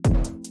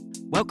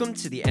Welcome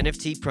to the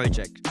NFT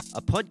Project,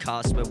 a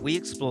podcast where we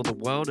explore the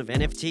world of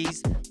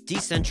NFTs,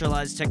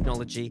 decentralized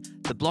technology,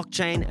 the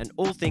blockchain, and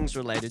all things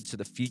related to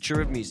the future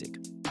of music.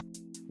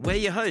 We're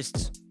your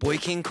hosts, Boy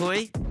King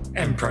Koi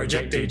and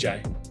Project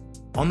DJ.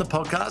 On the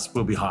podcast,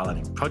 we'll be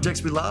highlighting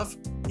projects we love,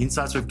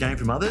 insights we've gained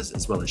from others,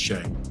 as well as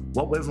sharing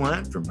what we've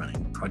learned from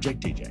running Project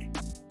DJ.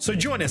 So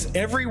join us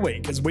every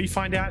week as we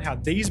find out how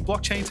these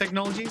blockchain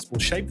technologies will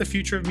shape the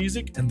future of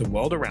music and the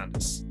world around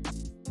us.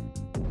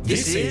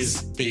 This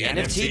is the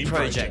NFT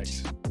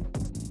Project.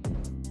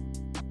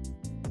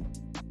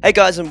 Hey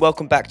guys, and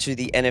welcome back to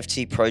the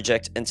NFT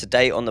Project. And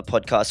today on the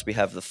podcast, we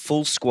have the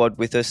full squad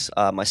with us,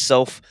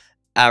 myself,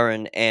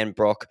 Aaron, and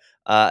Brock.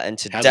 And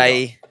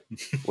today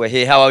we're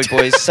here. How are we,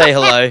 boys? Say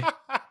hello.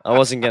 I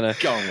wasn't going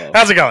to... Going well.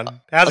 How's it going?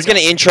 I was going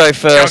to intro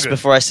first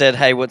before I said,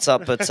 hey, what's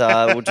up? But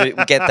we'll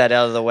get that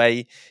out of the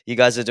way. You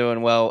guys are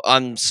doing well.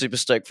 I'm super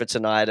stoked for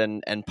tonight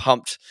and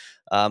pumped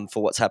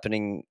for what's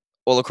happening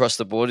all across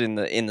the board in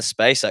the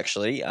space,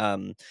 actually.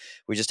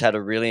 We just had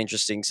a really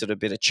interesting sort of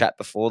bit of chat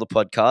before the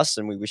podcast,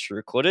 and we wish we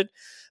recorded.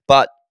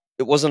 But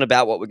it wasn't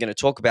about what we're going to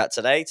talk about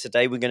today.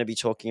 Today, we're going to be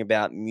talking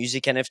about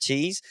music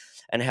NFTs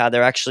and how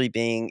they're actually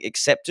being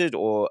accepted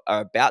or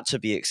are about to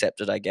be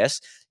accepted, I guess,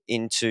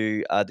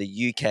 into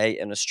the UK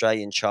and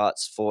Australian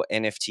charts for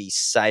NFT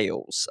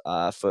sales,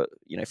 for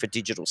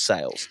digital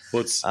sales.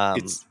 Well,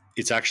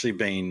 it's actually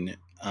been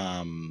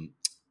the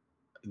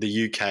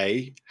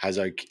UK has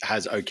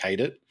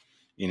okayed it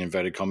in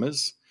inverted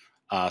commas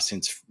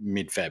since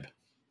mid-Feb.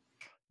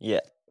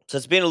 Yeah. So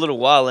it's been a little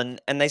while, and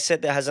they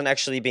said there hasn't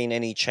actually been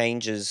any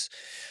changes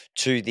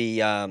to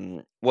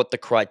the what the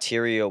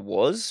criteria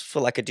was for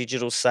like a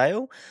digital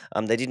sale.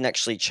 They didn't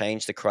actually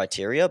change the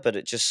criteria, but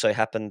it just so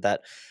happened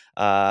that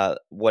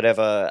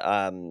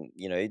whatever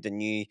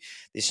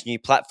this new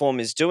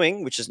platform is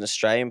doing, which is an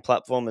Australian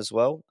platform as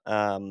well,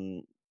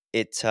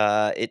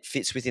 it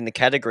fits within the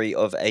category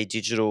of a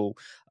digital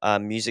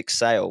music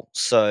sale,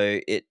 so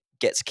it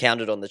gets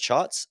counted on the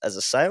charts as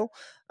a sale.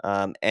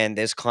 And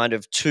there's kind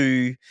of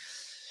two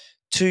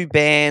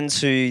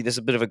bands who there's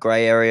a bit of a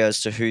grey area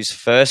as to who's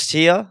first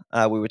here.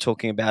 We were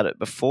talking about it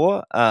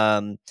before.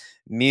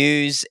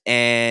 Muse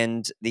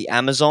and the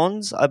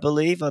Amazons, I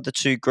believe, are the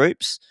two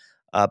groups,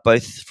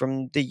 both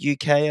from the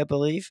UK, I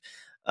believe.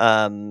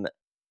 So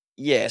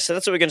that's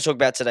what we're going to talk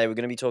about today. We're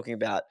going to be talking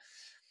about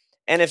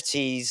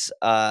NFTs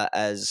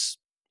as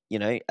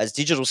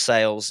digital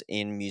sales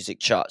in music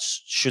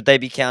charts. Should they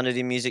be counted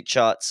in music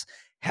charts?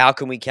 How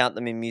can we count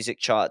them in music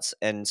charts?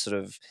 And sort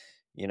of,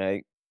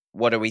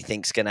 what do we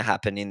think is going to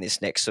happen in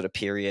this next sort of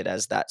period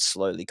as that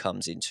slowly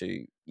comes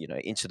into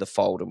the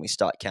fold and we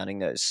start counting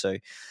those? So,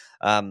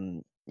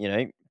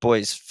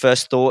 boys,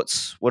 first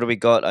thoughts. What do we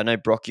got? I know,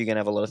 Brock, you're going to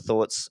have a lot of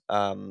thoughts.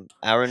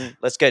 Aaron,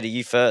 let's go to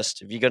you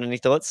first. Have you got any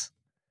thoughts?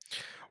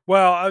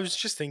 Well, I was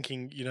just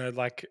thinking,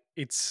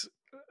 it's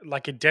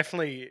like it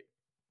definitely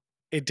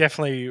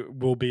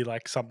will be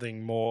like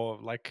something more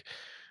like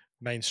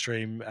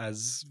mainstream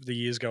as the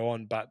years go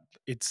on, but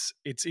it's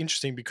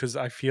interesting because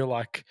I feel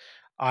like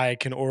I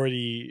can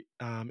already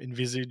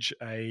envisage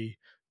a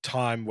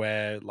time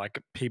where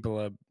like people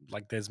are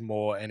like there's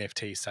more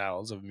NFT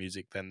sales of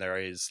music than there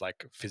is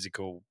like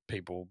physical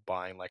people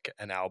buying like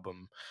an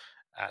album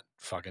at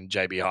fucking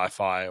JB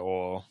Hi-Fi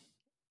or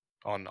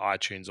on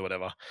iTunes or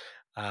whatever.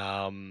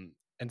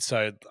 And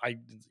so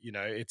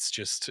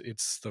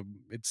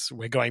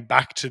we're going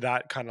back to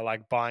that kind of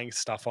like buying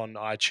stuff on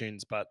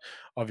iTunes, but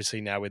obviously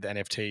now with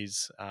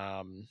NFTs,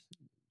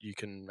 you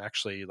can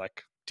actually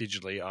like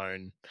digitally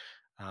own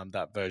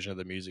that version of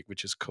the music,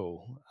 which is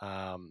cool.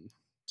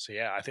 So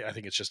yeah, I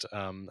think it's just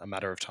a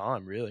matter of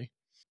time, really.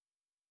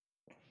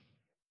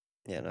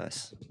 Yeah,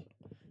 nice.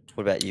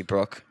 What about you,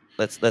 Brock?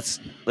 Let's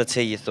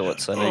hear your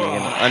thoughts.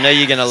 I know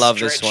you're gonna love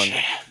this one.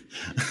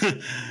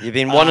 You've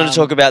been wanting to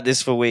talk about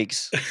this for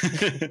weeks.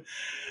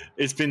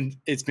 It's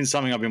been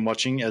something I've been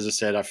watching. As I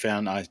said,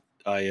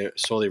 I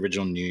saw the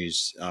original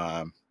news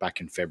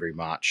back in February,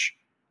 March,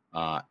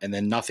 and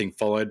then nothing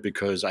followed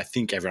because I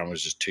think everyone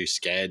was just too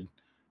scared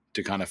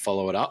to kind of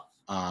follow it up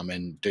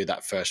and do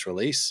that first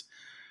release.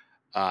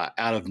 Out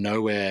of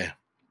nowhere,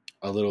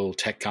 a little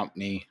tech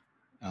company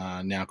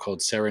now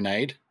called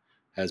Serenade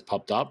has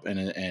popped up,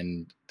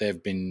 and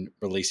they've been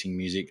releasing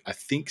music, I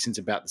think, since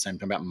about the same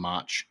time, about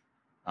March,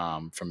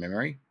 from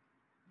memory,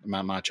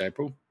 March,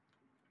 April.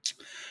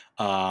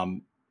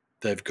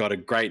 They've got a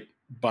great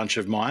bunch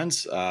of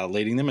minds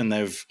leading them, and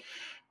they've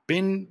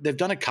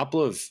done a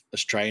couple of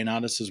Australian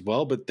artists as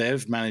well, but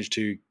they've managed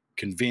to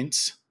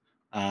convince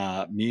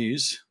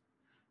Muse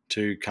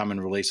to come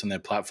and release on their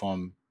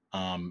platform.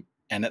 And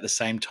at the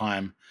same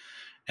time,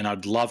 and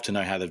I'd love to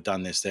know how they've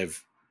done this,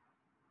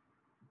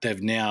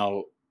 they've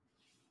now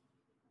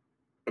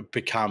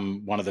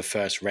become one of the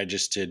first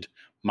registered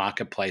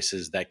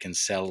marketplaces that can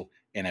sell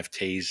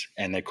NFTs,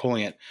 and they're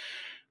calling it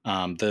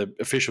the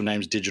official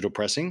name's digital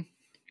pressing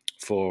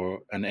for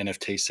an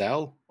NFT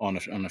sale on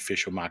an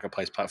official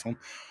marketplace platform.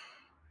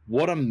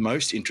 What I'm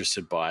most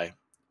interested by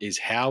is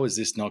how is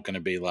this not going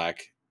to be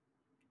like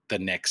the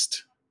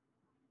next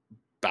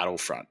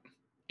Battlefront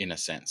in a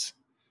sense?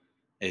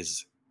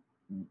 is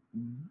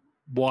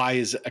why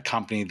is a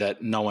company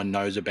that no one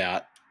knows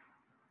about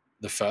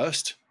the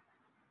first?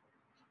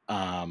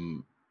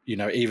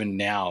 Even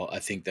now, I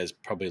think there's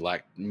probably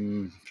like,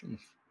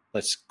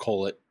 let's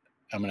call it,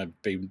 I'm going to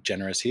be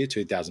generous here,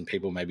 2,000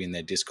 people maybe in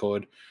their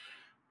Discord,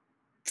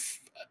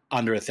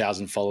 under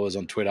 1,000 followers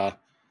on Twitter.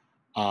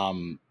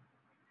 So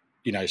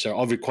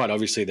quite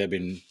obviously they've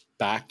been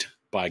backed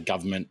by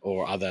government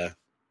or other,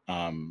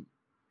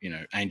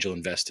 angel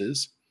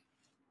investors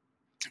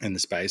in the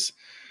space.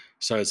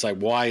 So it's like,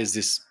 why is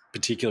this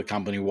particular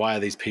company, why are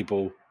these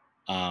people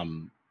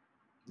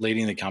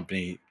leading the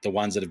company, the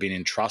ones that have been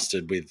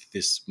entrusted with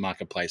this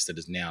marketplace that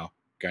is now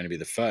going to be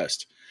the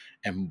first?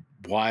 And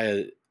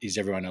why is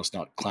everyone else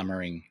not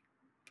clamoring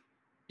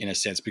in a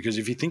sense? Because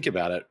if you think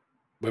about it,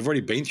 we've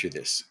already been through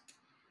this.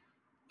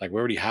 Like, we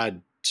already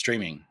had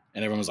streaming,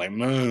 and everyone was like,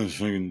 no,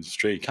 stream.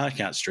 You can't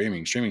count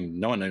streaming. Streaming,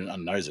 no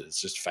one knows it.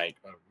 It's just fake.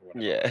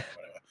 Whatever.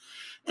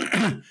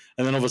 And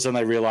then all of a sudden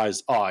they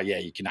realized, oh yeah,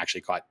 you can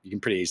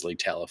pretty easily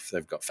tell if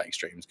they've got fake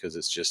streams because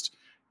it's just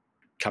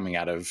coming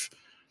out of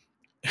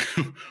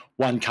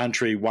one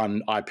country,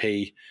 one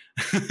IP,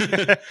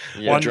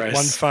 one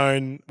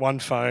phone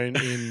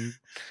in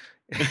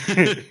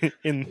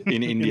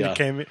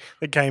India,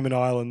 the Cayman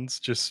Islands,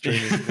 just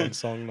streaming one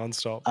song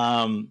nonstop.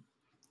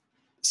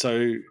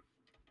 So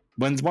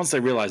once they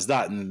realized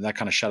that, and that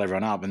kind of shut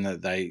everyone up, and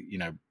that they,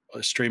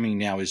 streaming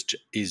now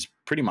is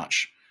pretty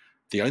much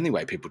the only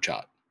way people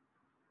chart,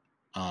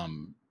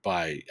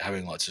 by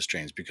having lots of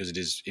streams, because it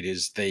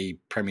is the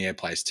premier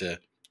place to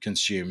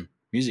consume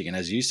music. And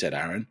as you said,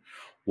 Aaron,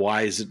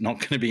 why is it not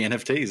going to be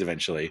NFTs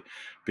eventually?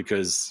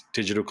 Because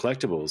digital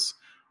collectibles,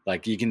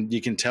 like you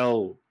can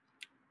tell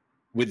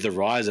with the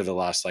rise over the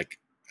last, like,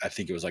 I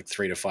think it was like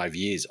 3 to 5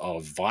 years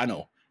of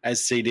vinyl,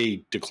 as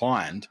CD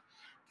declined,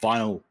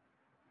 vinyl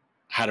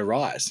had a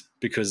rise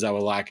because they were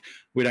like,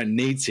 we don't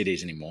need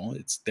CDs anymore.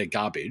 They're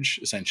garbage,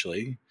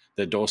 essentially.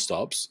 They're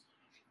doorstops.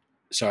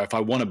 So if I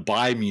want to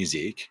buy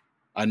music,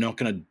 I'm not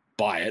going to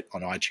buy it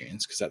on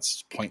iTunes because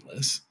that's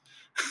pointless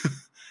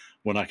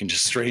when I can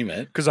just stream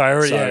it. Because I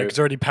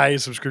already pay a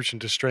subscription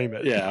to stream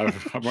it. Yeah,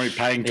 I'm already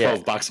paying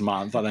 $12 a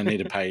month. I don't need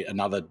to pay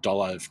another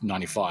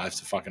 $1.95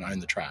 to fucking own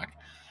the track.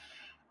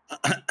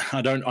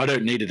 I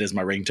don't need it as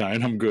my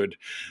ringtone. I'm good.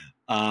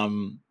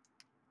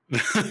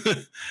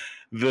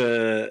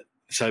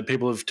 So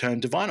people have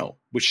turned to vinyl,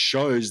 which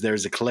shows there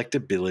is a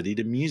collectability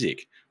to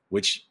music,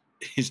 which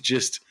is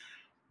just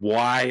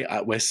why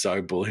we're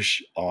so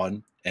bullish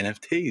on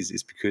NFTs,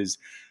 is because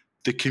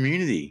the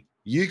community,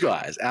 you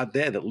guys out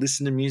there that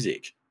listen to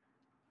music,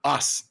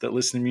 us that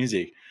listen to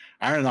music,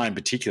 Aaron and I in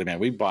particular, man,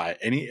 we buy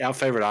our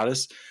favorite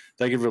artists,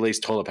 they could release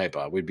toilet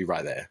paper, we'd be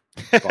right there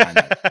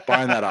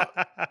buying that up.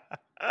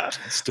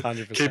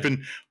 100%.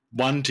 Keeping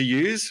one to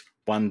use,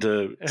 one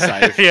to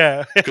save,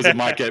 yeah, because it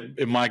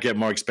might get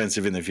more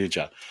expensive in the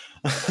future,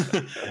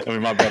 and we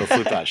might be able to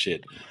flip that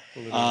shit.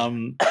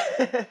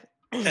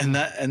 And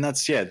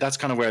that's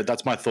kind of where,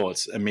 that's my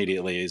thoughts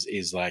immediately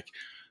is like,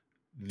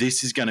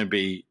 this is going to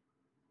be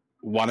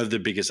one of the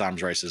biggest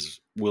arms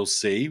races we'll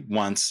see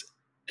once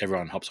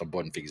everyone hops on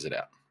board and figures it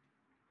out.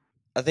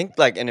 I think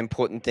like an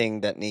important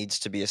thing that needs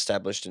to be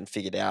established and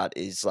figured out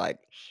is like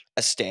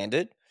a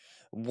standard.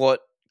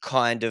 What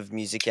kind of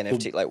music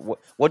NFT, like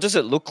what does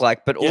it look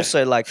like? But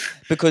also like,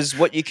 because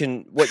what you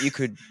could, what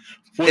there's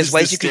is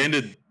ways the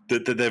standard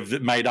that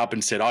they've made up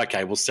and said,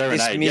 okay, well, Serenade,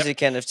 this music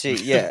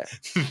NFT, yeah.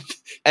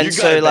 And you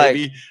so like,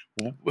 baby,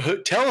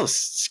 tell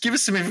us, give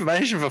us some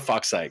information for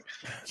fuck's sake.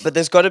 But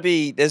there's got to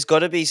be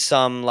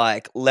some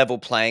like level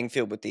playing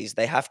field with these.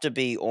 They have to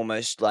be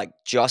almost like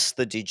just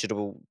the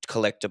digital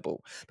collectible,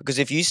 because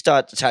if you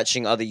start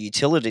attaching other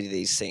utility to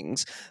these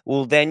things,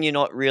 well, then you're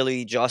not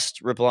really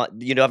just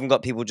you haven't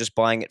got people just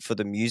buying it for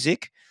the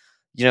music.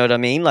 You know what I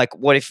mean? Like,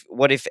 what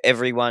if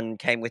everyone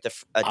came with a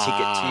ticket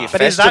to your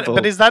festival?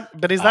 But is that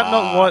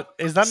not what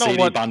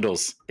CD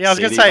bundles? Yeah, I was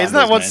gonna say, isn't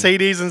that what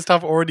CDs and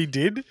stuff already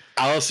did?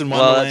 Alice in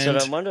Wonderland, that's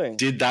what I'm wondering,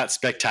 did that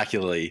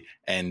spectacularly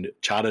and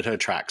charted her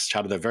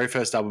very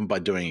first album by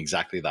doing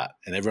exactly that,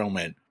 and everyone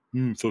went,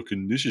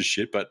 "Fucking this is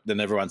shit." But then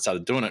everyone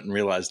started doing it and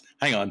realized,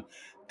 hang on,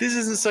 this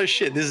isn't so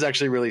shit. This is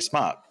actually really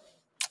smart.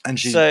 And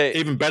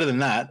even better than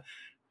that,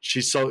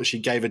 she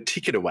gave a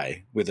ticket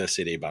away with her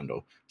CD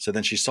bundle. So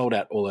then she sold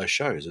out all her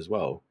shows as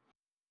well.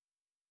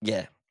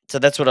 Yeah. So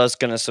that's what I was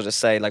going to sort of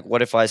say. Like,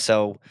 what if I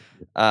sell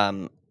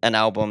an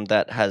album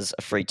that has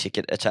a free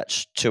ticket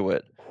attached to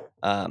it?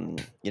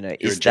 You're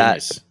is a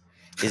genius.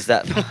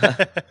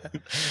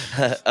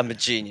 I'm a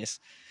genius.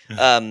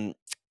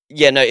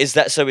 Is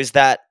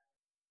that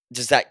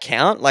does that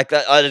count? Like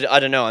that, I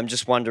don't know. I'm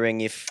just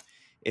wondering if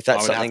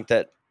that's something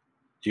that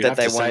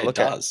they want to look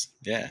at.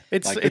 Yeah,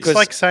 it's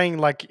like saying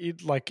like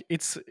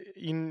it's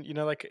in,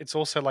 like it's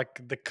also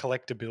like the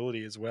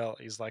collectability as well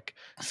is like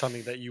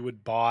something that you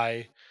would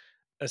buy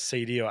a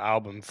CD or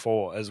album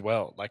for as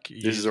well. Like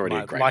This is already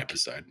a great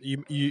episode.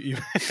 You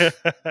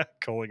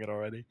calling it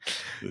already.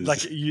 This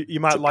Like is- you it's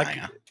might a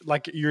banger.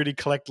 like you already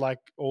collect like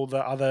all the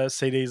other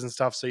CDs and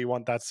stuff, so you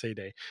want that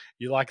CD.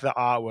 You like the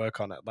artwork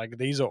on it. Like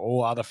these are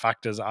all other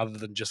factors other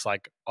than just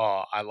like,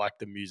 oh, I like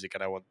the music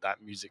and I want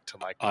that music to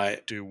like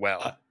do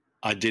well.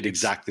 I did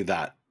exactly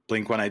that.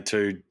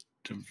 Blink-182,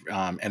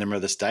 Enema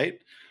of the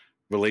State,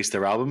 released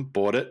their album,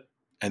 bought it,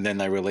 and then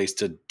they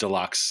released a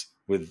deluxe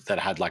that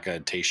had like a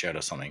T-shirt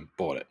or something.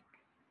 Bought it.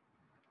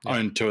 Yeah.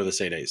 Owned 2 of the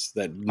CDs.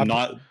 They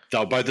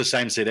were both the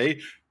same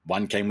CD.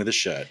 One came with a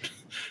shirt.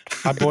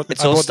 I bought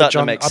It's all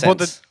starting to make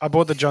sense. I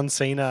bought the John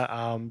Cena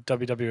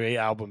WWE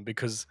album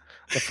because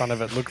the front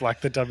of it looked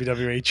like the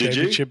WWE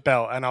Championship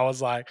belt, and I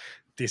was like,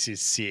 "This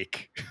is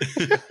sick."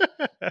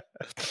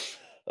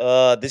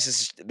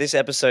 This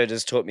episode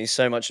has taught me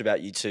so much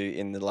about you two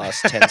in the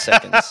last 10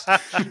 seconds.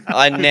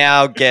 I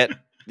now get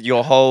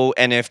your whole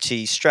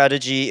NFT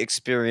strategy,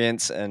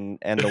 experience, and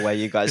the way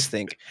you guys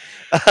think.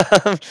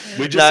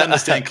 We just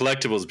understand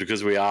collectibles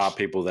because we are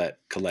people that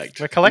collect.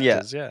 We're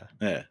collectors, yeah.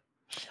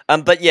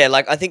 But yeah,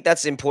 like I think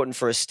that's important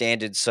for a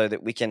standard so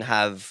that we can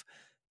have,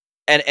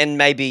 and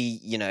maybe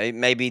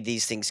maybe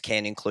these things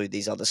can include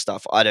these other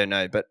stuff. I don't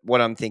know, but what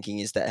I'm thinking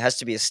is that it has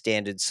to be a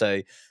standard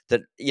so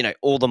that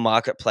all the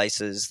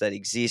marketplaces that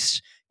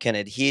exist can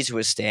adhere to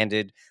a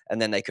standard,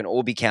 and then they can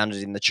all be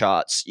counted in the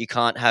charts. You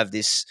can't have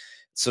this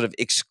sort of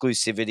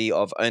exclusivity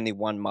of only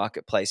one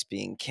marketplace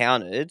being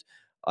counted.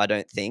 I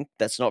don't think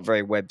that's not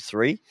very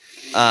Web3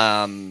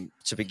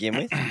 to begin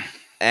with.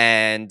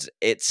 And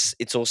it's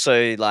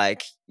also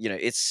like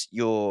it's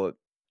your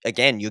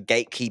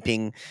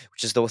gatekeeping,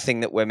 which is the thing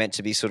that we're meant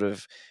to be sort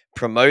of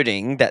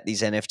promoting, that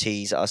these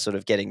NFTs are sort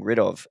of getting rid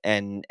of,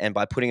 and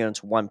by putting it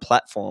onto one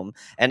platform,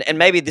 and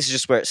maybe this is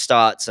just where it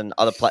starts and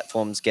other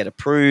platforms get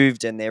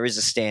approved and there is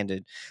a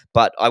standard.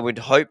 But I would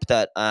hope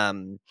that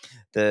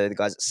the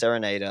guys at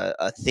Serenade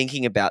are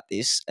thinking about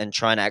this and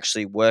trying to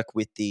actually work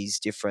with these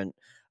different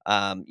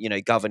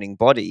governing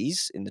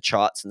bodies in the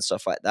charts and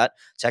stuff like that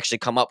to actually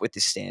come up with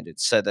this standard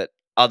so that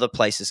other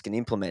places can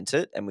implement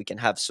it, and we can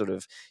have sort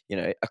of,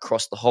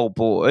 across the whole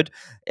board,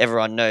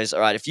 everyone knows, all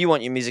right, if you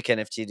want your music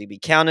NFT to be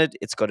counted,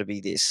 it's got to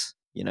be this,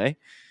 Well,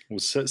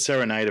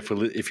 Serenade,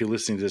 if you're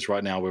listening to this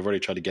right now, we've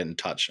already tried to get in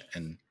touch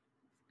and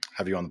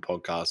have you on the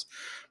podcast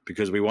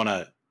because we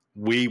want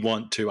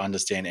to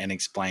understand and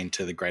explain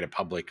to the greater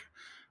public,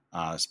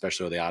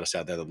 especially all the artists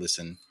out there that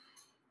listen,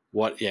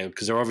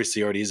 because there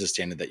obviously already is a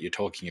standard that you're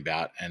talking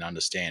about, and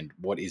understand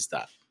what is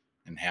that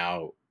and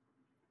how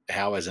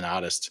as an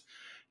artist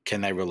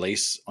can they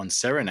release on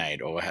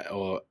Serenade, or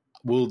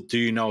do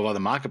you know of other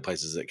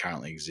marketplaces that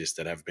currently exist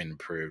that have been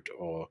approved?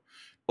 Or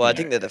I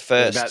think they're the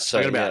first.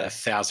 I got about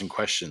 1,000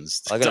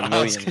 questions. I got a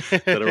million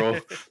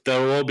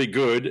that'll all be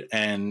good,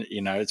 and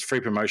it's free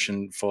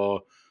promotion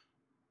for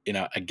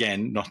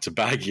again, not to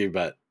bag you,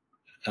 but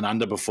an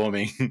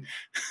underperforming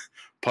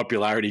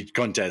popularity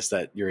contest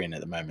that you're in at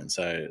the moment.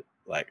 So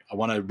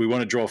we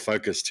want to draw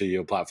focus to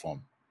your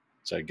platform.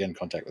 So get in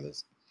contact with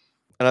us.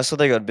 And I saw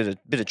they got a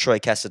bit of Troy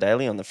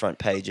Casadale on the front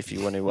page if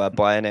you want to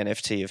buy an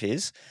NFT of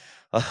his.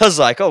 I was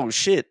like, oh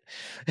shit,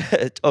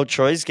 old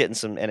Troy's getting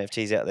some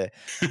NFTs out there.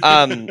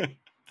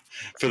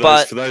 For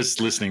those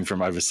listening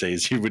from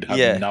overseas, you would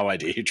have no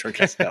idea who Troy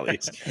Casadale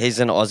is. He's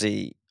an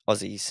Aussie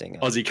singer,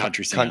 Aussie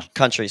country singer,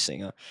 country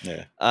singer.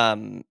 Yeah.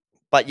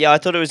 But yeah, I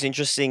thought it was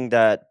interesting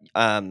that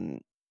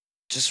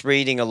just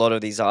reading a lot of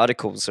these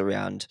articles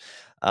around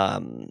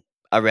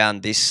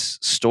this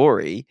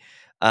story,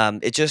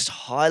 it just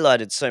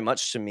highlighted so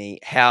much to me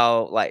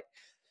how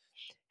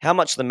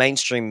much the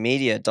mainstream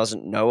media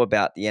doesn't know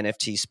about the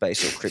NFT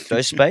space or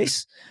crypto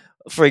space.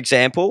 For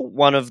example,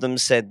 one of them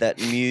said that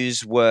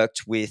Muse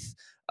worked with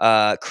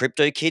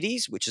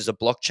CryptoKitties, which is a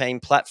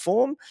blockchain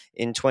platform,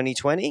 in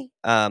 2020.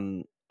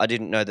 I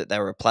didn't know that they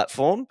were a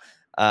platform.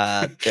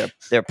 They're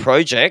a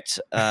project.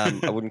 I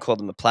wouldn't call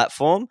them a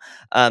platform.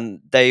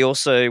 They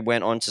also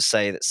went on to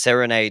say that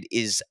Serenade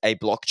is a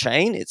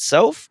blockchain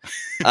itself.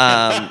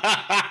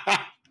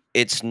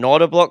 It's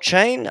not a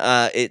blockchain.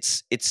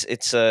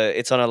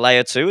 It's on a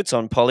layer 2. It's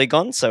on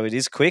Polygon, so it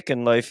is quick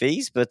and low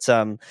fees. But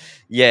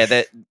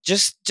that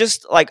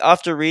just like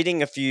after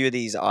reading a few of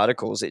these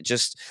articles,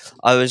 it's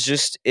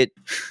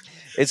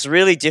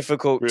really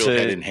difficult real to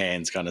head in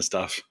hands kind of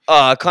stuff.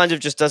 Kind of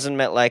just doesn't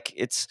matter. Like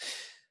it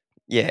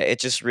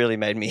just really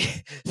made me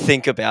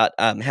think about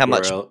how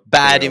much how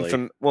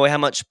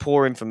much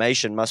poor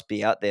information must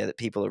be out there that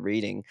people are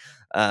reading,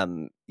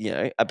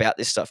 about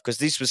this stuff. Because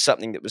this was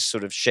something that was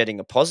sort of shedding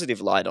a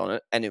positive light on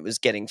it, and it was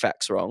getting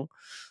facts wrong.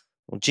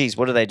 Well, geez,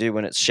 what do they do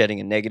when it's shedding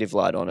a negative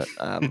light on it?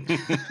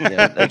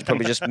 They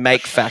probably just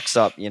make facts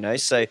up,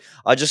 So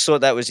I just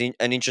thought that was an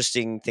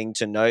interesting thing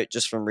to note.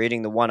 Just from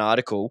reading the one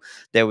article,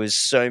 there was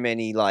so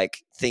many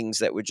things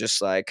that were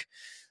just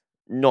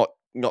not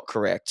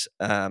correct.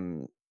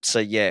 So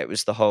yeah, it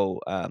was the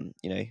whole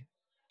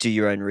do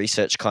your own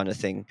research kind of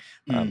thing.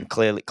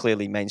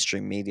 Clearly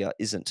mainstream media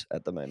isn't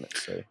at the moment.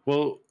 So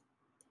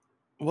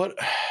what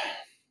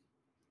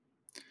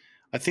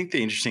I think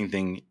the interesting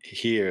thing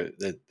here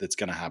that's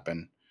going to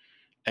happen,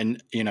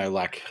 and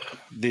like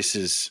this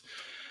is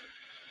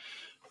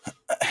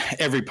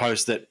every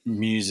post that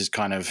Muse is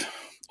kind of,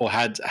 or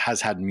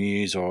has had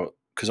Muse, or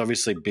because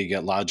obviously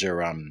bigger,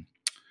 larger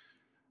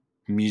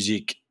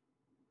music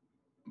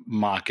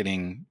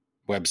marketing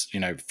webs,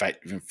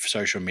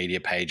 social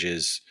media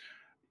pages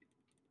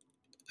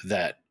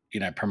that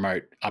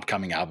promote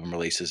upcoming album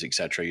releases,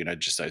 etc.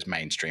 Just those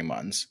mainstream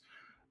ones.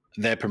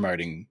 They're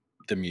promoting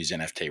the Muse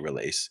NFT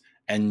release,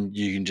 and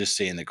you can just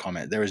see in the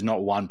comment there is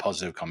not one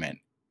positive comment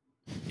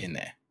in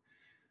there.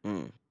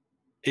 Mm.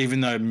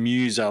 Even though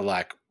Muse are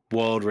like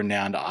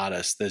world-renowned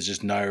artists, there's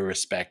just no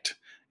respect.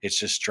 It's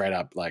just straight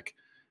up like,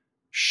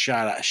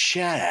 shut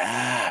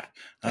up,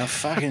 oh,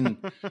 fucking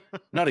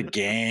not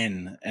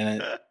again.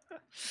 And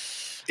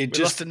it We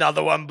just lost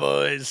another one,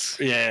 boys.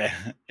 yeah,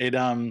 it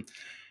I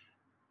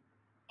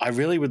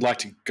really would like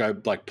to go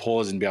like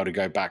pause and be able to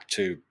go back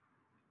to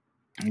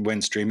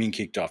when streaming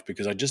kicked off,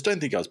 because I just don't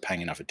think I was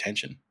paying enough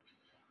attention.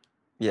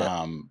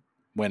 Yeah.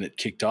 When it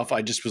kicked off,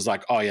 I just was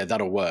like, oh yeah,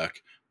 that'll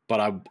work.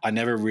 But I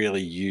never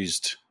really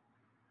used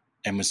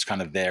and was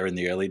kind of there in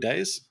the early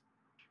days.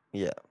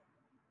 Yeah.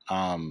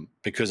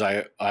 Because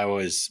I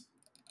was,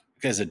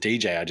 as a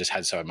DJ, I just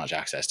had so much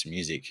access to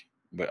music.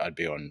 But I'd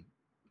be on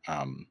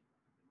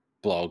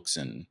blogs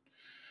and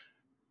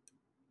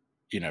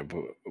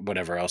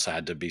whatever else I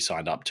had to be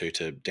signed up to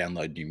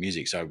download new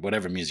music. So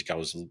whatever music I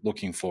was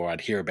looking for,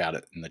 I'd hear about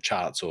it in the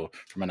charts or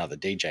from another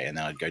DJ, and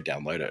then I'd go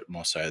download it,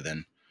 more so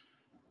than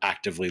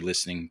actively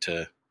listening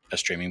to a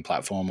streaming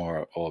platform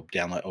or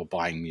download or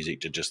buying music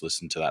to just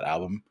listen to that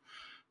album.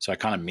 So I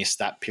kind of missed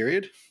that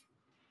period.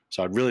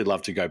 So I'd really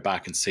love to go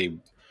back and see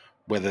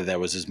whether there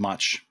was as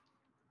much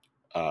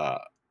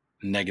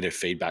negative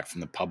feedback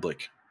from the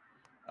public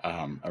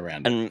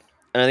around it.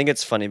 And I think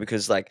it's funny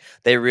because like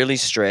they really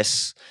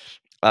stress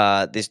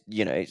this,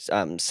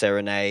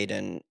 Serenade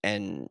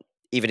and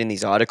even in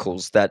these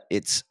articles that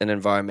it's an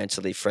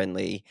environmentally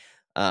friendly,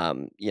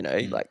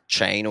 like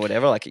chain or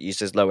whatever. Like it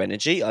uses low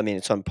energy. I mean,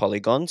 it's on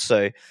Polygon,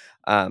 so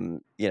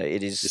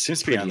it is. It seems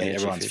to be pretty only energy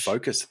everyone's efficient.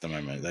 focus at the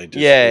moment. They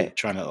just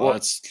trying to. Well,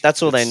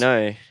 that's all they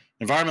know.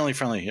 Environmentally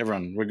friendly.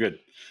 Everyone, we're good.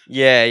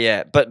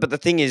 Yeah. But the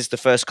thing is, the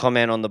first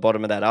comment on the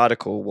bottom of that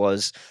article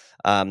was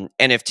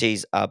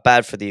NFTs are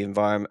bad for the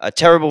environment, are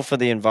terrible for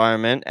the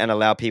environment, and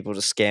allow people to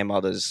scam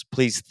others.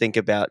 Please think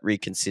about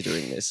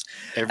reconsidering this.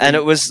 And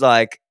it was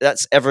like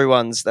that's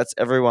everyone's.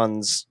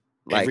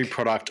 Like, every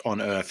product on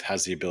Earth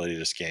has the ability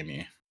to scam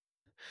you.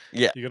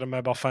 Yeah, you got a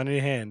mobile phone in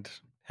your hand.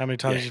 How many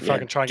times you yeah.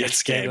 fucking try and get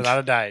scammed in that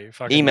a day?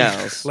 Fucking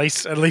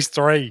emails. At least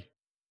 3.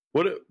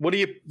 What are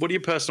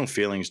your personal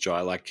feelings,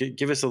 Jai? Like,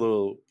 give us a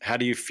little. How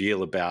do you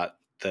feel about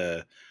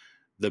the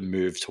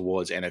move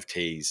towards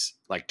NFTs?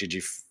 Like, did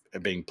you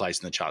being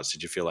placed in the charts?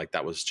 Did you feel like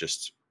that was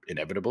just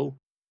inevitable?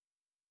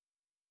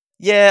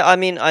 Yeah, I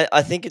mean,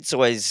 I think it's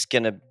always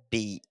going to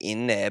be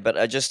in there, but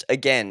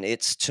again,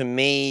 it's to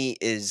me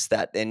is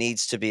that there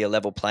needs to be a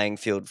level playing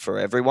field for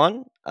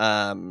everyone.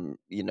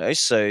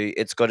 So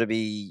it's got to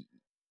be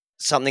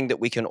something that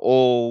we can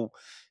all,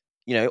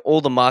 all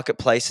the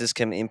marketplaces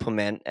can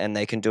implement and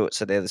they can do it.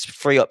 So there's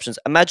free options.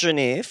 Imagine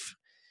if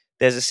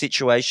there's a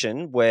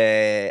situation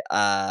where,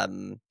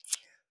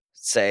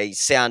 say,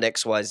 Sound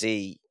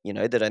XYZ,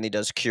 that only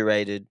does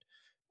curated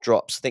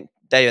drops. I think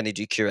they only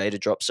do curated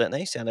drops, don't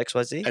they? Sound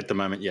XYZ? At the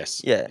moment,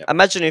 yes. Yeah. Yep.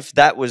 Imagine if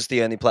that was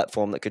the only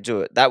platform that could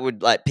do it. That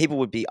would, like, people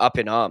would be up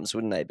in arms,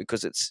 wouldn't they?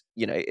 Because it's,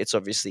 it's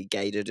obviously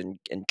gated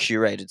and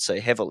curated so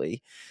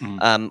heavily.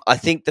 I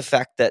think the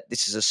fact that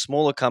this is a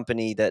smaller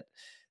company that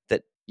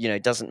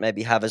doesn't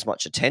maybe have as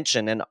much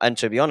attention, and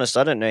to be honest,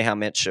 I don't know how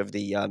much of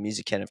the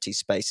music NFT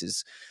space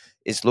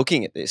is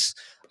looking at this.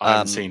 I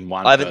haven't seen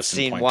one. I haven't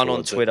seen one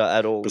on Twitter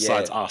at all.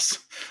 Besides us.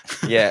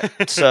 Yeah.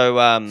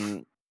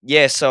 So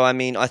so I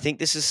mean, I think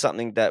this is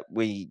something that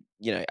we,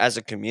 as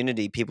a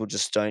community, people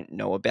just don't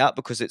know about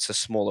because it's a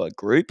smaller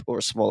group or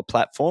a smaller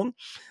platform.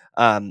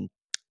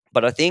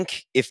 But I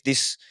think if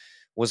this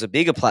was a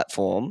bigger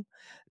platform,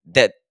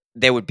 that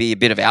there would be a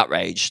bit of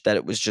outrage that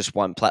it was just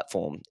one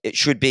platform. It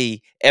should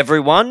be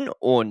everyone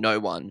or no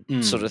one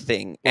sort of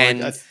thing. Well,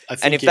 and I think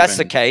and if that's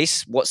the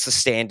case, what's the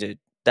standard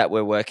that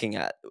we're working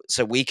at?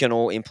 So we can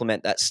all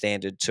implement that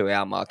standard to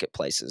our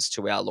marketplaces,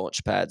 to our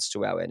launch pads,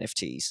 to our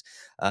NFTs.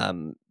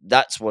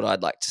 That's what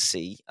I'd like to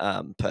see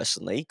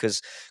personally,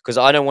 because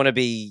I don't want to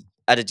be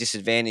at a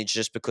disadvantage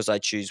just because I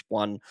choose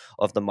one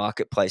of the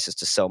marketplaces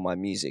to sell my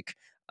music.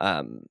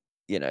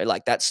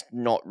 Like that's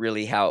not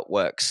really how it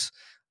works.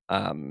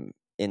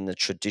 In the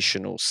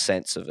traditional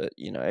sense of it,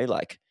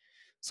 like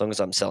as long as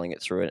I'm selling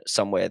it through it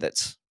somewhere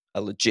that's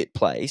a legit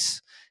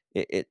place,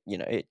 it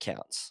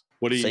counts.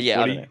 What do you,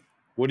 I don't know.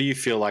 What do you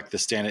feel like the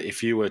standard,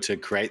 if you were to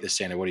create the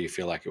standard, what do you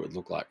feel like it would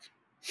look like?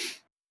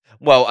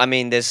 Well, I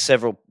mean, there's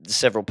several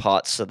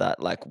parts to that.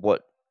 Like so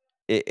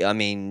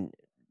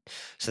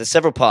there's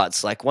several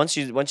parts. Like once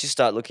you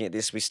start looking at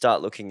this, we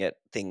start looking at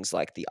things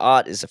like the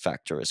art is a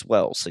factor as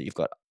well. So you've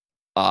got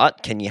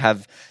art. Can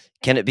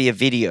it be a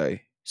video?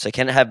 So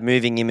can it have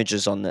moving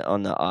images on the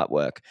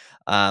artwork?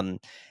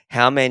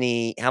 how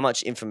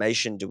much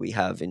information do we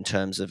have in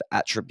terms of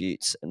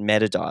attributes and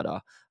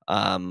metadata?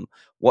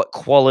 What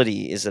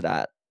quality is it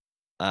at?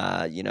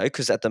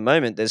 Because at the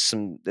moment there's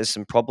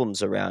some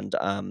problems around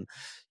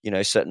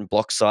certain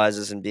block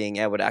sizes and being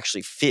able to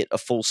actually fit a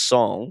full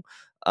song,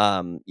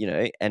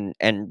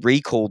 and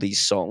recall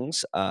these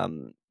songs.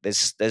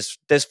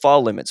 There's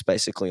file limits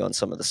basically on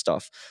some of the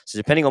stuff. So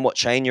depending on what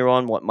chain you're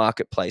on, what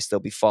marketplace,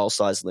 there'll be file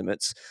size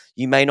limits.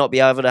 You may not be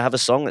able to have a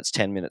song that's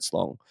 10 minutes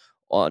long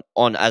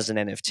on as an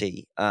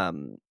NFT.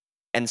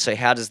 And so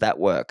how does that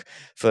work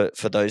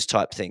for those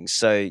type things?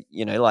 So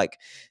like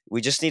we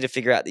just need to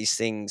figure out these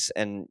things,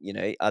 and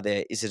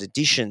is it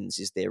additions,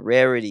 is there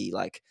rarity?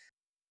 Like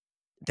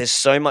there's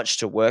so much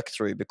to work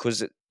through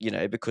because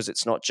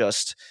it's not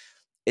just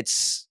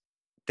it's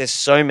there's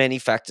so many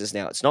factors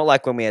now. It's not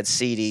like when we had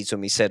CDs,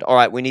 when we said, all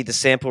right, we need the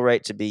sample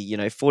rate to be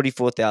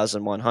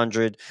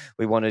 44,100,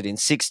 we want it in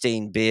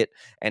 16-bit,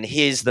 and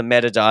here's the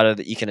metadata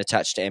that you can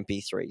attach to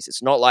MP3s.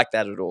 It's not like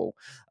that at all,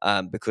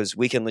 because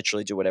we can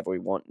literally do whatever we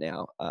want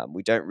now.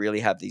 We don't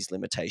really have these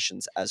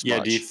limitations as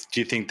much. Do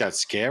you think that's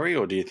scary,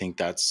 or do you think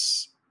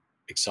that's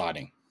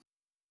exciting?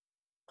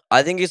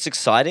 I think it's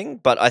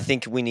exciting, but I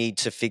think we need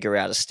to figure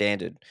out a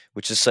standard,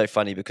 which is so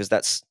funny because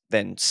that's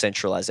then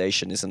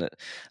centralization, isn't it?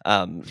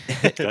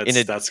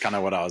 That's kind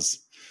of what I was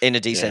in a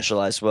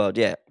decentralized world,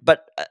 yeah.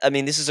 But I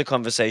mean, this is a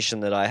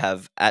conversation that I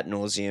have ad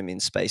nauseum in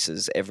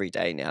spaces every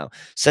day now.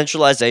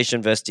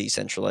 Centralization versus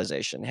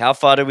decentralization. How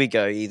far do we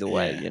go either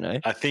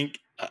way? I think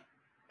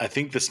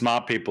the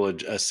smart people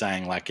are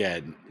saying like,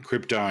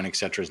 crypto and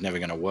etc. is never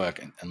going to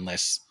work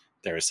unless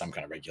there is some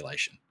kind of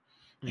regulation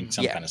and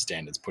some kind of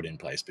standards put in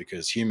place,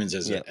 because humans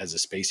as a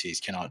species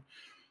cannot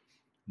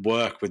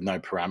work with no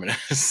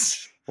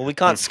parameters. Well, we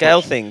can't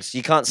scale things.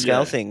 You can't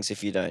scale things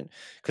if you don't,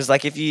 because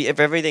like if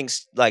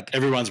everything's like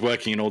everyone's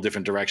working in all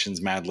different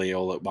directions madly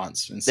all at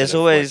once instead there's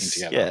of always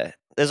working together.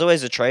 There's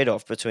always a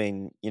trade-off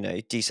between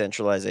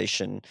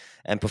decentralization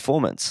and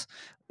performance.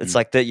 It's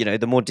like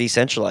the more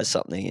decentralized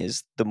something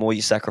is, the more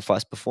you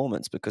sacrifice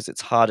performance, because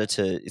it's not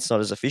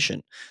as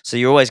efficient. So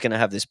you're always going to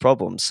have this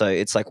problem. So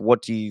it's like,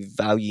 what do you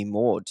value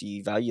more? Do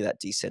you value that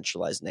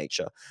decentralized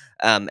nature?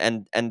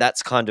 And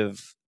that's kind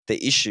of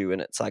the issue.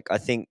 And it's like, I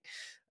think,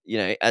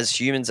 as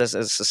humans, as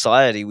a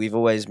society, we've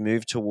always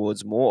moved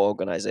towards more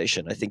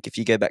organization. I think if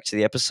you go back to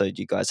the episode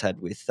you guys had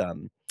with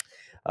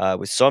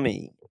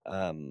Somi,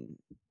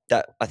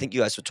 that I think you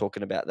guys were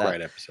talking about that.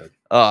 Great episode.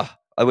 Oh,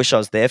 I wish I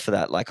was there for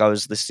that. Like I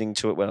was listening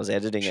to it when I was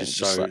editing.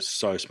 She's and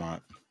so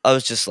smart. I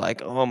was just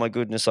like, oh my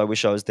goodness, I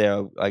wish I was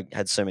there. I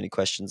had so many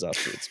questions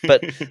afterwards.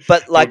 But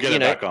like we'll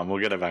get it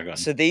back on.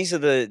 So these are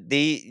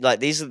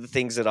the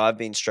things that I've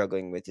been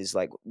struggling with, is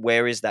like,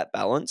 where is that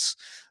balance?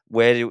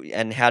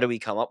 And how do we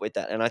come up with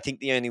that? And I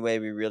think the only way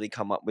we really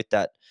come up with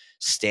that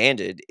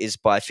standard is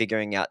by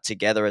figuring out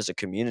together as a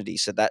community.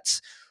 So that's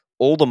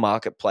all the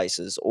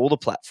marketplaces, all the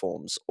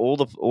platforms, all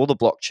the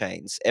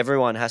blockchains.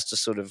 Everyone has to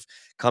sort of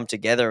come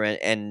together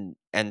and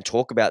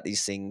talk about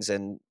these things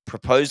and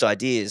propose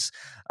ideas.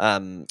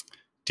 Do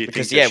you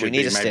because think there should we need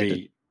be a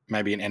standard.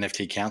 maybe an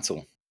NFT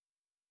council?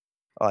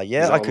 Oh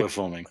yeah, Is that what we're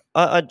forming?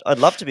 I'd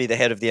love to be the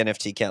head of the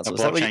NFT council.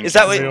 Were you just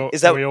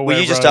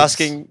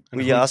asking?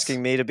 Were you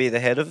asking me to be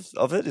the head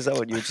of it? Is that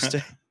what you were just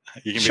doing?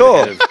 You can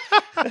Sure. be the head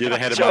of, you're the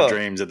head of my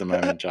dreams at the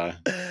moment, Joe.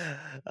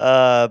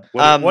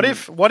 What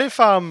if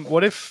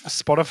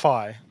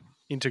Spotify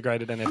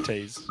integrated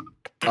NFTs?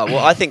 Oh, well,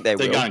 I think they're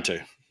going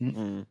to.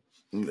 Mm.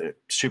 They're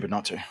stupid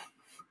not to.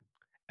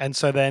 And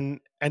so then,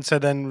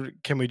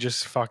 can we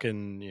just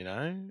fucking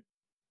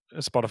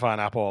Spotify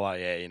and Apple are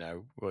like,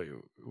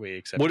 we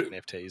accept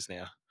NFTs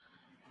now.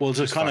 Well,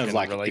 to kind of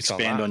like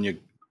expand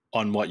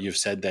on what you've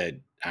said there,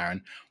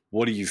 Aaron,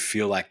 what do you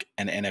feel like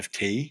an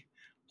NFT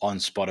on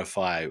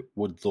Spotify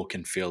would look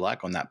and feel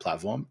like on that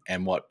platform,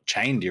 and what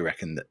chain do you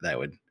reckon that they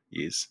would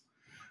use?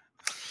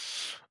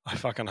 I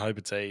fucking hope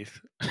it's ETH.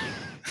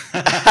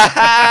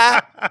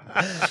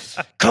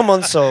 Come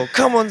on, Soul.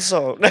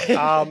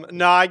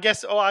 No, I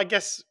guess.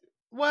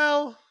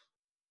 Well,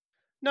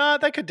 no,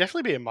 they could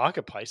definitely be a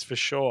marketplace for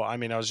sure. I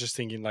mean, I was just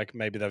thinking like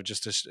maybe they're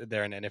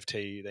an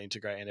NFT. They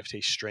integrate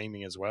NFT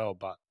streaming as well.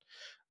 But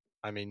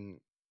I mean,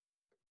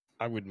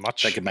 I would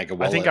much. They could make a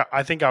wallet.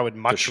 I think I would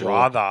much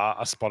rather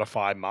a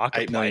Spotify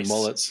marketplace 8 million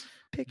wallets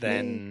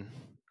than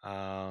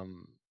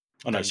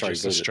sorry,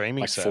 just a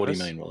streaming like service. 40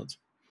 million wallets.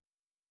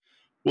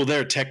 Well,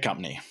 they're a tech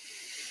company.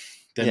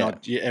 They're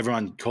not.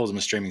 Everyone calls them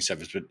a streaming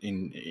service, but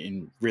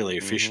in really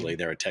officially,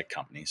 they're a tech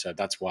company. So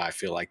that's why I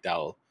feel like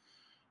they'll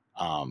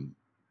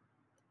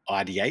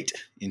ideate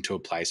into a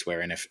place where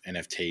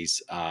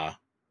NFTs are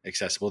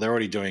accessible. They're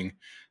already doing.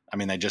 I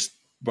mean, they just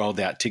rolled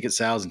out ticket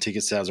sales, and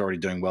ticket sales are already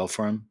doing well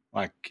for them.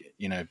 Like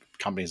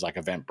companies like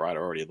Eventbrite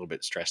are already a little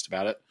bit stressed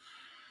about it.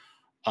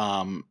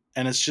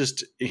 And it's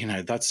just,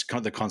 that's kind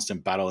of the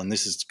constant battle. And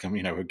this is,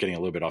 we're getting a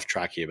little bit off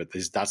track here, but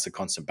that's the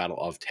constant battle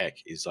of tech,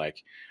 is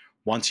like,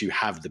 once you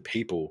have the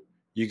people,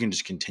 you can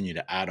just continue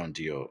to add on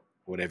to your,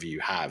 whatever you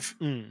have.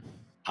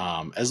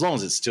 As long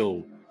as it's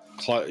still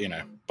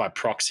by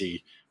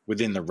proxy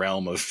within the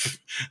realm of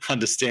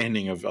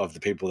understanding of the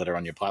people that are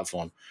on your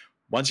platform.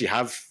 Once you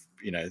have,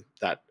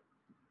 that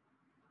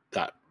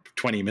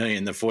 20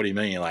 million, the 40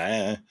 million, you're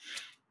like,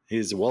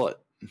 here's a wallet.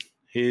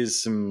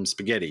 Here's some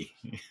spaghetti.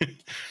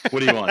 What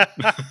do you want?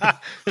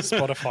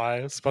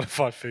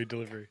 Spotify food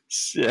delivery.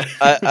 Yeah.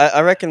 I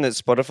reckon that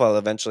Spotify will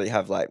eventually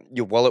have like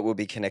your wallet will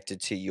be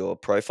connected to your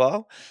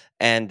profile,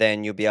 and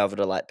then you'll be able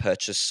to like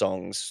purchase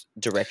songs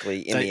directly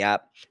in the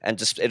app, and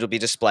just it'll be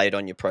displayed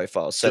on your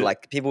profile. So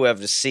like people will be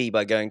able to see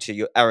by going to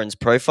your Aaron's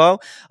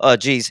profile. Oh,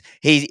 geez,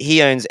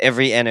 he owns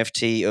every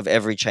NFT of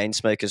every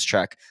Chainsmokers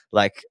track.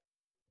 Like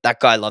that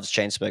guy loves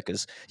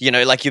Chainsmokers.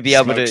 Like you'll be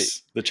able to.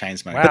 The chain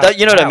smoke. Wow. But that,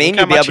 you know what I mean?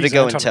 Look how You'll be much able to he's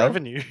go earned and on tell.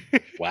 revenue.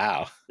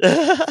 Wow.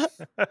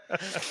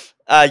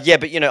 Yeah,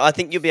 but I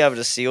think you'll be able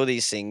to see all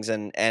these things,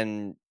 and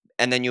then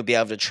you'll be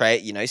able to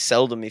trade,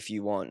 sell them if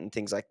you want and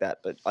things like that.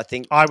 But I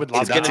think I would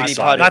love it's that. going to be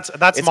exciting. part of.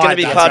 That's it's my going to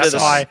be that's, part of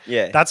that's the my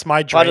yeah. that's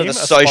my part dream. of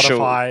the a social-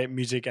 Spotify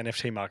music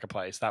NFT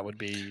marketplace. That would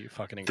be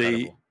fucking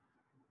incredible.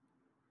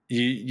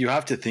 You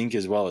have to think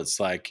as well. It's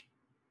like,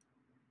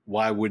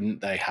 why wouldn't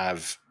they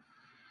have,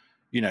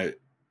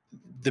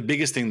 the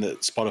biggest thing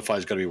that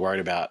Spotify's got to be worried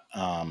about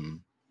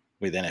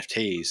with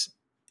NFTs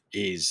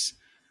is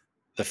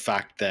the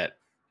fact that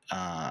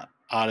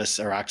artists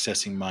are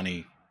accessing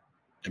money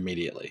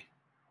immediately.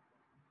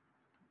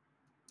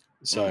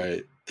 So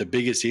the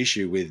biggest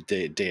issue with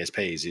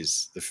DSPs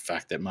is the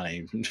fact that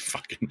money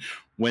fucking,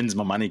 when's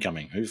my money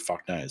coming? Who the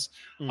fuck knows?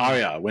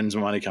 Aria, when's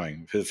my money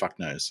coming? Who the fuck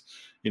knows?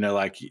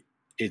 Like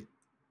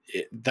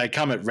they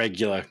come at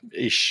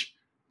regular-ish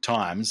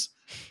times,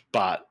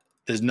 but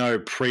there's no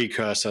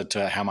precursor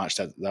to how much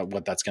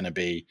what that's going to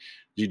be.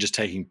 You're just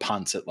taking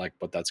punts at like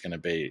what that's going to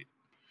be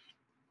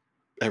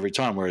every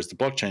time. Whereas the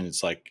blockchain,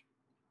 it's like,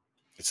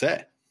 it's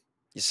there.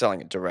 You're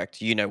selling it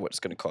direct. You know what it's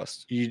going to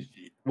cost. Like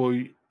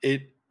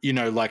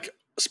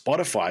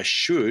Spotify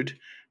should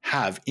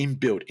have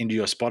inbuilt into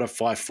your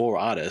Spotify for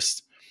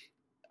artists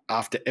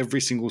after every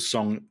single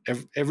song,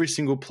 every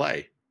single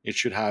play. It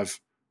should have,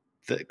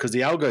 because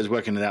the algo is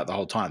working it out the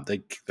whole time.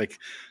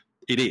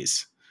 It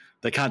is.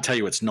 They can't tell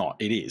you it's not.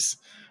 It is.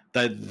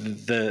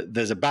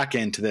 There's a back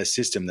end to their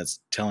system that's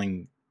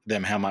telling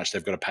them how much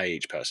they've got to pay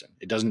each person.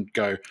 It doesn't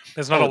go.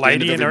 There's not a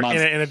lady in month,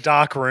 a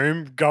dark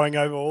room going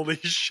over all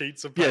these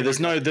sheets of paper. Yeah, there's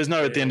no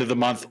at the end of the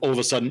month all of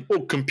a sudden,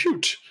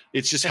 compute.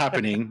 It's just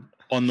happening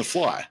on the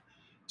fly.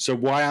 So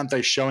why aren't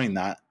they showing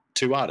that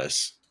to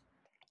artists?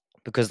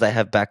 Because they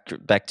have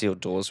backdoor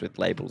doors with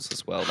labels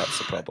as well. That's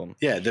the problem.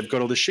 Yeah, they've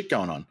got all this shit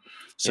going on.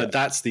 So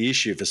that's the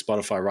issue for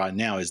Spotify right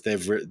now is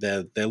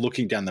they're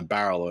looking down the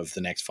barrel of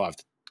the next 5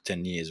 to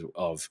 10 years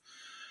of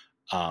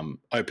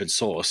open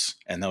source,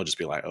 and they'll just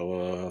be like,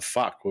 oh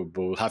fuck,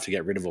 we'll have to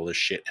get rid of all this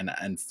shit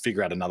and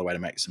figure out another way to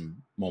make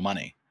some more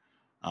money,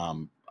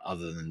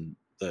 other than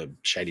the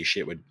shady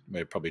shit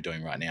we're probably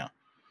doing right now.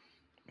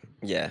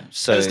 Yeah,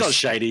 so but it's not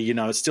shady,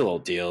 it's still all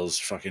deals,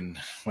 fucking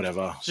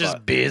whatever. It's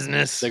just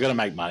business. They're gonna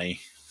make money.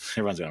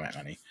 Everyone's gonna make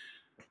money.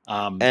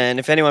 And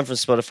if anyone from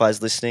Spotify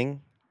is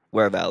listening,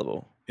 we're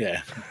available.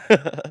 Yeah.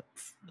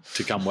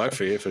 To come work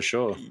for you for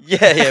sure.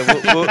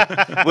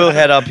 Yeah. We'll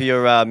head up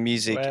your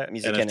music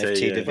NFT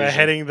division. We're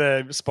heading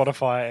the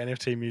Spotify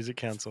NFT Music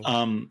Council.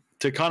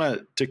 To kind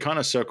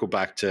of circle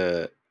back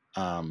to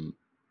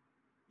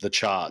the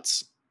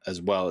charts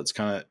as well. It's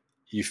kind of,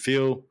 you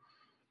feel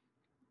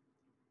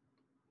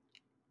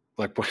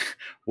like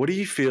what do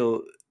you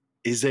feel?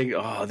 Is there?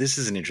 Oh, this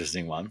is an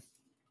interesting one.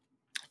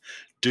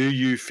 Do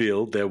you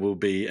feel there will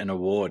be an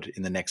award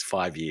in the next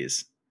 5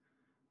 years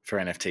for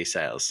NFT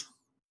sales?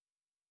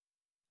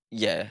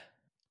 Yeah.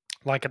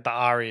 Like at the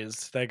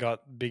Arias, they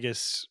got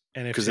biggest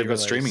NFT because they've got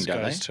streaming,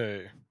 don't they?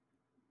 Too.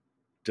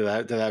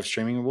 Do they have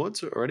streaming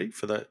awards already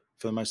for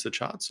most of the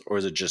charts, or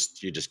is it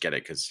just you just get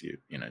it because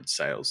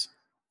sales?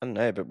 I don't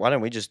know, but why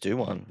don't we just do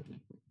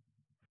one?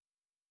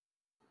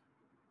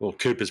 Well,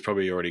 Cooper's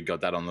probably already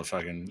got that on the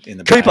fucking in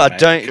the Cooper.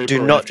 bag,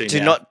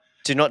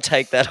 Do not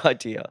take that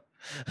idea.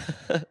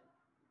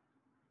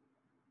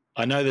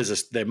 I know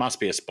there must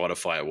be a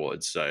Spotify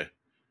awards, so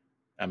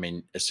I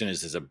mean, as soon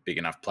as there's a big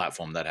enough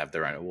platform, they'd have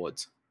their own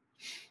awards.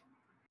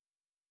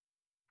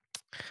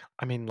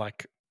 I mean,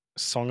 like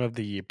Song of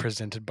the Year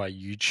presented by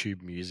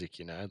YouTube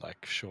Music,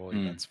 like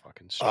surely that's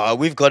fucking strong.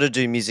 We've got to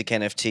do music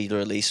NFT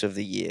release of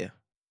the year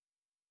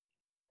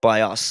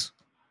by us.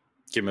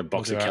 Give him a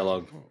box of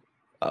Kellogg.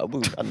 I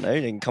don't know.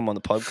 They can come on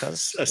the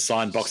podcast. A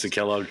signed box of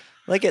Kellogg.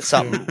 They get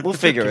something. We'll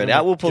figure it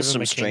out. We'll pull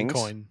some strings.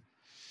 Coin.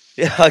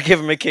 Yeah, I'll give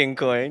him a King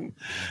Coin.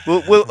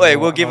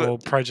 We'll give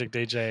it Project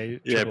DJ.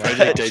 Yeah,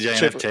 Project DJ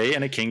NFT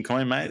and a King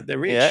Coin, mate. They're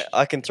rich. Yeah,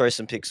 I can throw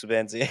some pixel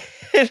bands in.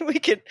 we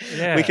can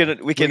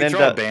end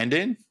throw up a band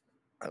in.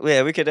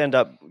 Yeah, we could end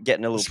up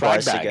getting a little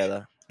prize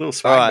together. Little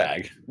swag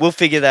bag. We'll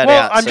figure that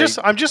out.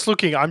 I'm just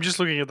looking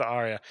at the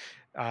Aria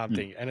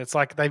thing, and it's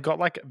like they've got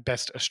like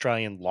best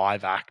Australian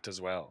live act as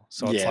well.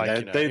 So it's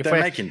like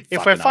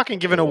if we're fucking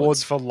giving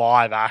awards for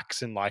live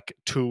acts and like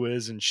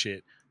tours and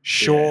shit,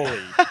 surely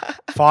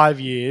 5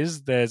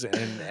 years there's an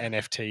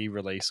NFT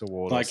release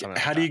award. Like,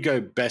 how do you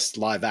go best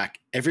live act?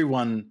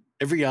 Everyone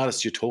every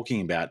artist you're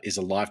talking about is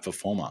a live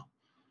performer.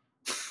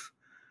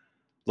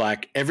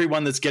 Like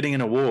everyone that's getting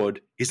an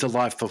award is a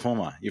live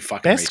performer. You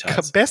fucking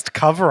retards. Best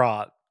cover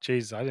art.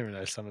 Jeez, I didn't even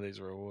know some of these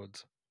were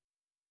awards.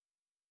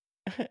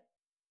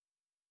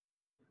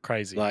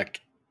 Crazy.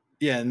 Like,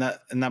 yeah, and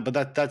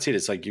that's it.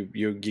 It's like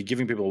you're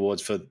giving people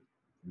awards for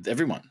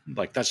everyone.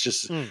 Like that's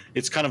just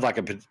it's kind of like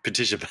a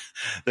petition.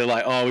 They're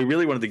like, oh, we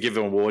really wanted to give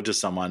an award to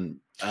someone,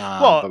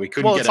 but we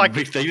couldn't get them.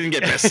 They didn't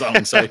get best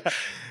song, so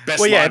best.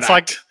 Well, yeah, it's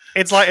act.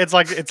 It's like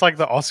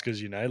the Oscars,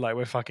 you know, like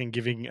we're fucking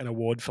giving an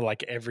award for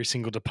like every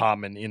single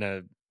department in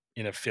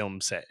a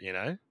film set, you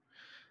know.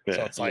 Yeah.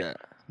 So it's like,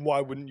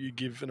 why wouldn't you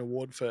give an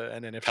award for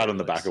an NFT? Pat on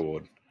the back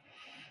award.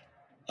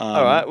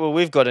 All right. Well,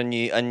 we've got a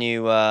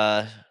new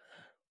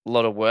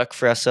lot of work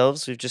for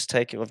ourselves. I've just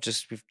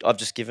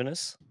given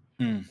us.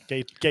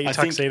 Get your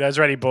tuxedos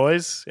ready,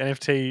 boys.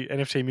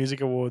 NFT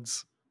Music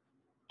Awards.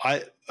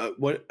 I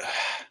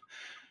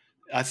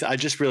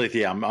just really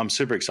think I'm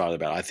super excited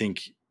about it. I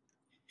think,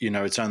 you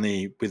know, it's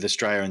only with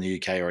Australia and the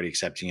UK already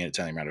accepting it. It's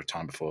only a matter of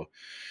time before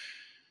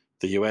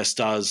the US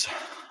does.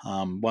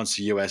 Once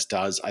the US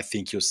does, I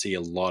think you'll see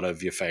a lot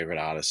of your favorite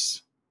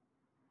artists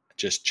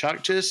just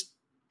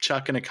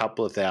chucking a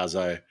couple of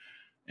thousand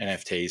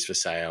NFTs for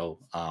sale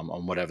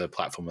on whatever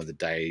platform of the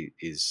day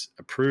is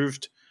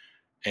approved,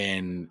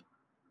 and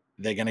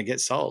they're going to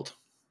get sold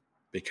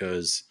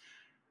because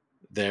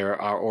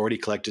there are already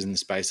collectors in the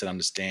space that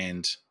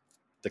understand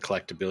the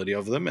collectability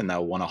of them, and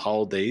they'll want to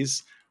hold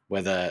these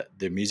whether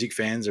the music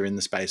fans are in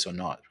the space or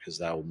not, because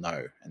they'll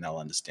know and they'll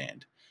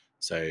understand.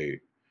 So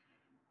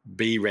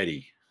be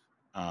ready.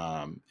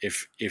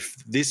 If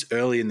this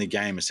early in the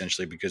game,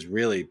 essentially, because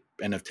really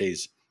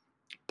NFTs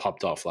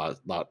popped off a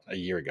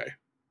year ago,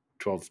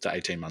 12 to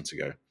 18 months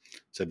ago.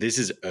 So this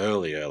is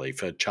early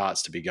for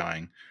charts to be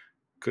going.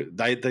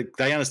 They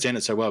understand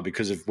it so well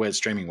because of where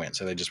streaming went.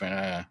 So they just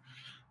went,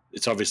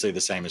 it's obviously the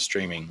same as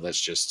streaming.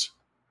 Let's just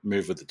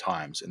move with the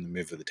times and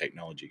move with the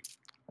technology.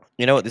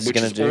 You know what this is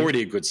going to do? Which is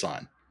already a good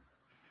sign.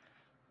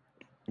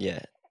 Yeah.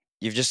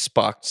 You've just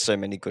sparked so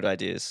many good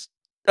ideas.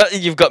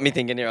 You've got me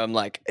thinking here. I'm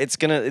like, it's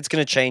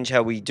gonna change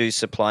how we do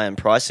supply and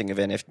pricing of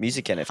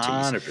music NFTs.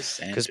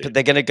 100%. Because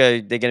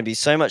they're gonna be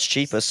so much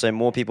cheaper, so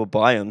more people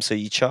buy them, so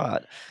you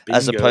chart. Bingo.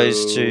 As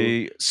opposed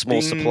to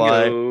small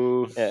supply.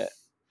 Yeah.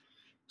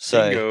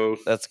 So Bingo.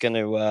 that's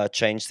gonna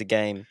change the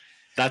game.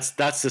 That's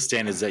the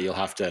standards that you'll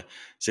have to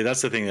see.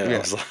 That's the thing that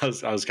I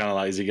was kind of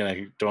like, is he going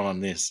to dawn on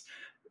this?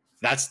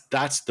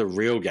 That's the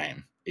real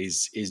game.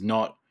 Is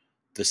not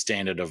the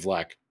standard of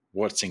like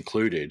what's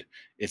included.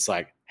 It's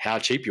like how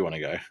cheap you want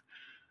to go.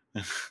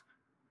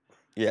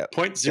 Yeah.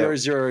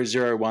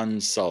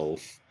 0.0001 sol.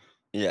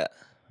 Yeah.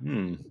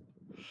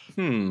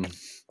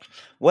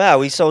 Wow,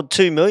 we sold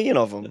 2 million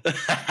of them.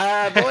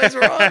 Boys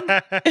are on.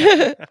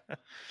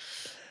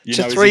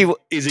 To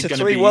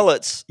three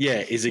wallets.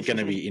 Yeah, is it going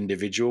to be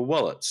individual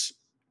wallets?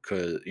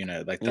 Because, you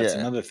know, like that's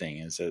another thing.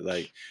 Is that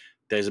like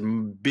there's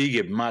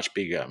much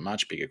bigger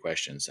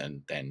questions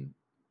than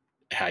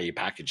how you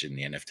package in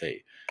the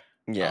NFT.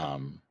 Yeah.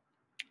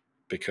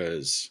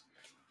 Because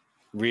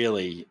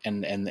really,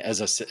 and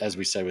as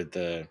we say with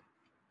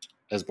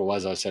as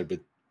I said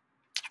with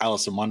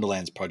Alice in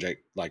Wonderland's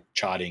project, like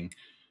charting,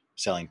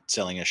 selling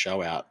a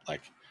show out,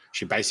 like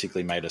she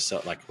basically made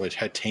herself, like with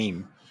her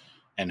team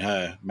and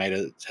her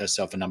made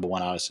herself a number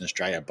one artist in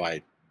Australia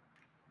by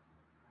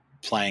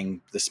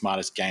playing the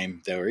smartest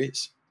game there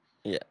is.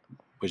 Yeah.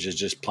 Which is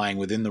just playing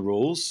within the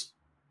rules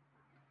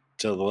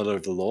to the letter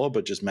of the law,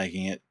 but just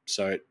making it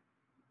so it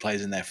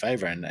plays in their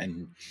favor.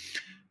 And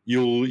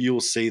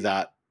you'll see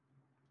that.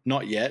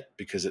 Not yet,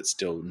 because it's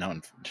still no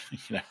one.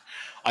 You know,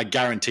 I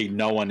guarantee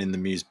no one in the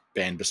Muse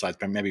band besides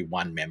maybe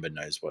one member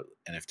knows what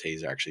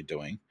NFTs are actually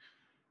doing.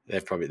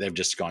 They've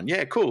just gone,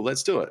 yeah, cool,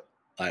 let's do it.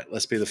 Like,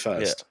 let's be the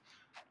first.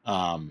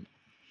 Yeah.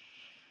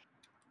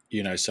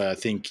 You know, so I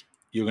think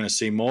you're going to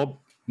see more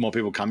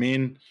people come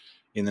in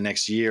the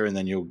next year, and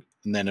then you'll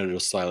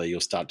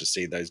start to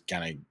see those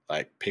kind of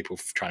like people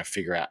trying to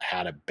figure out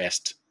how to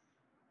best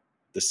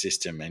the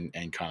system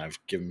and kind of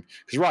give them,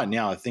 because right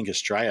now I think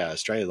Australia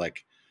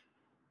like.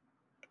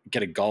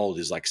 Get a gold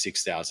is like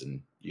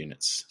 6,000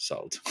 units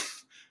sold.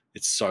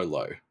 It's so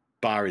low.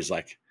 Bar is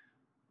like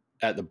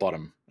at the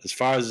bottom.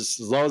 As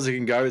low as it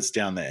can go, it's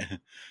down there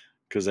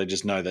because they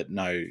just know that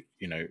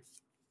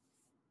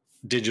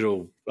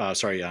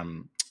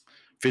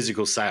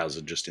physical sales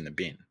are just in the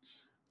bin.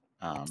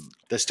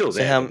 They're still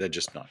there. They're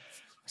just not.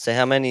 So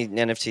how many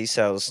NFT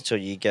sales till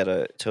you've got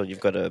a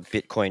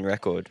Bitcoin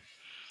record?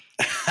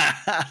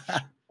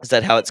 Is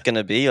that how it's going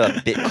to be? A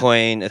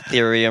Bitcoin,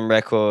 Ethereum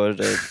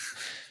record?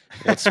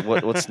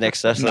 What's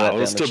next? No,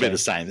 it'll still be the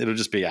same. It'll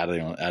just be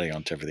adding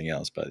on to everything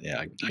else. But yeah,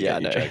 I get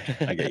your joke.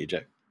 I get your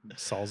joke.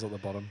 Soul's at the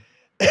bottom.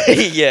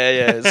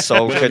 yeah.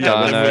 Soul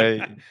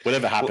Cardano.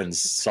 Whatever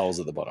happens, Soul's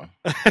at the bottom.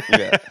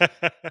 Yeah.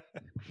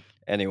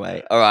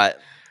 Anyway, all right.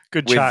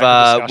 Good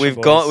chat. We've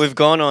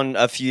gone on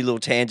a few little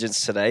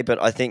tangents today,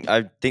 but I think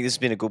this has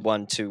been a good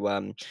one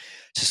to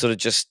sort of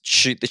just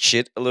shoot the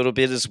shit a little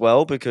bit as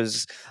well,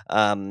 because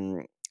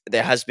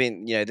there has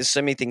been, there's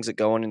so many things that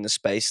go on in the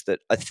space that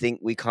I think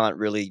we can't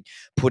really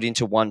put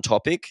into one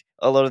topic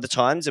a lot of the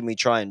times, and we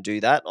try and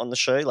do that on the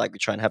show. Like we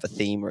try and have a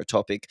theme or a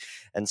topic,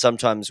 and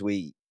sometimes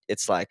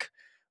it's like,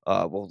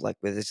 well, like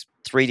there's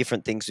 3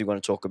 different things we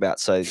want to talk about.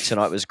 So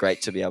tonight was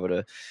great to be able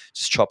to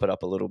just chop it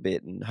up a little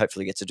bit, and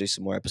hopefully get to do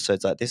some more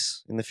episodes like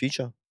this in the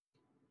future.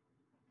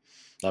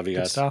 Love you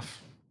Good guys.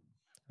 stuff.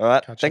 All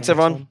right, Catch you thanks on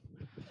the next everyone.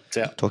 one.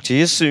 Yeah. Talk to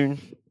you soon.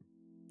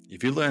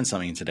 If you learned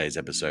something in today's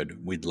episode,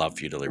 we'd love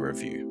for you to leave a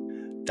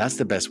review. That's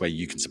the best way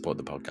you can support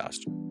the podcast.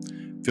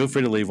 Feel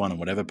free to leave one on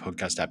whatever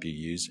podcast app you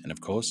use, and of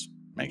course,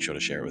 make sure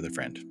to share it with a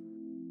friend.